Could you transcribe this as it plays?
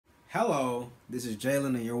Hello, this is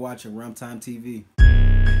Jalen and you're watching Runtime TV.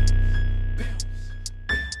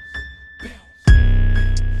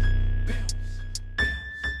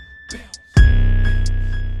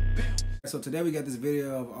 So today we got this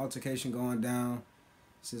video of altercation going down.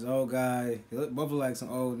 It's this old guy. They look both like some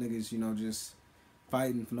old niggas, you know, just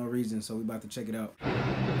fighting for no reason. So we about to check it out.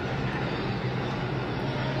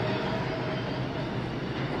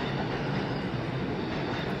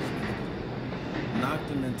 Knocked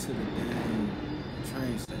him into the damn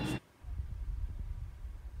train station.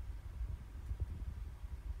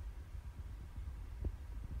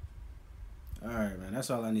 Alright, man,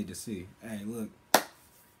 that's all I need to see. Hey, look.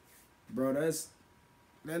 Bro, that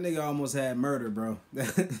nigga almost had murder, bro.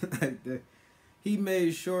 He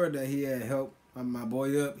made sure that he had help my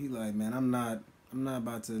boy up. He like, man, I'm not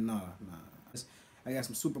about to, nah. I got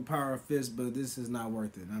some superpower fists, but this is not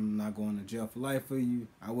worth it. I'm not going to jail for life for you.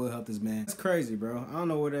 I will help this man. That's crazy, bro. I don't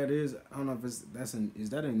know where that is. I don't know if is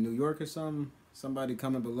that in New York or something? Somebody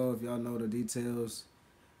comment below if y'all know the details.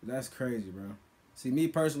 That's crazy, bro. See, me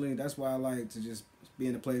personally, that's why I like to just be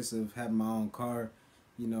in a place of having my own car.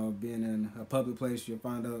 You know, being in a public place, you'll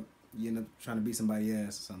find out you end up trying to beat somebody's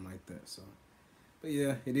ass or something like that. So, but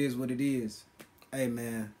yeah, it is what it is. Hey,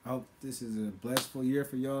 man, I hope this is a blissful year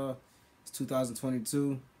for y'all. It's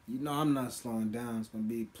 2022. You know I'm not slowing down. It's going to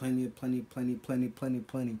be plenty of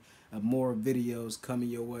more videos coming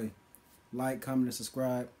your way. Like, comment, and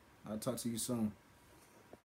subscribe. I'll talk to you soon.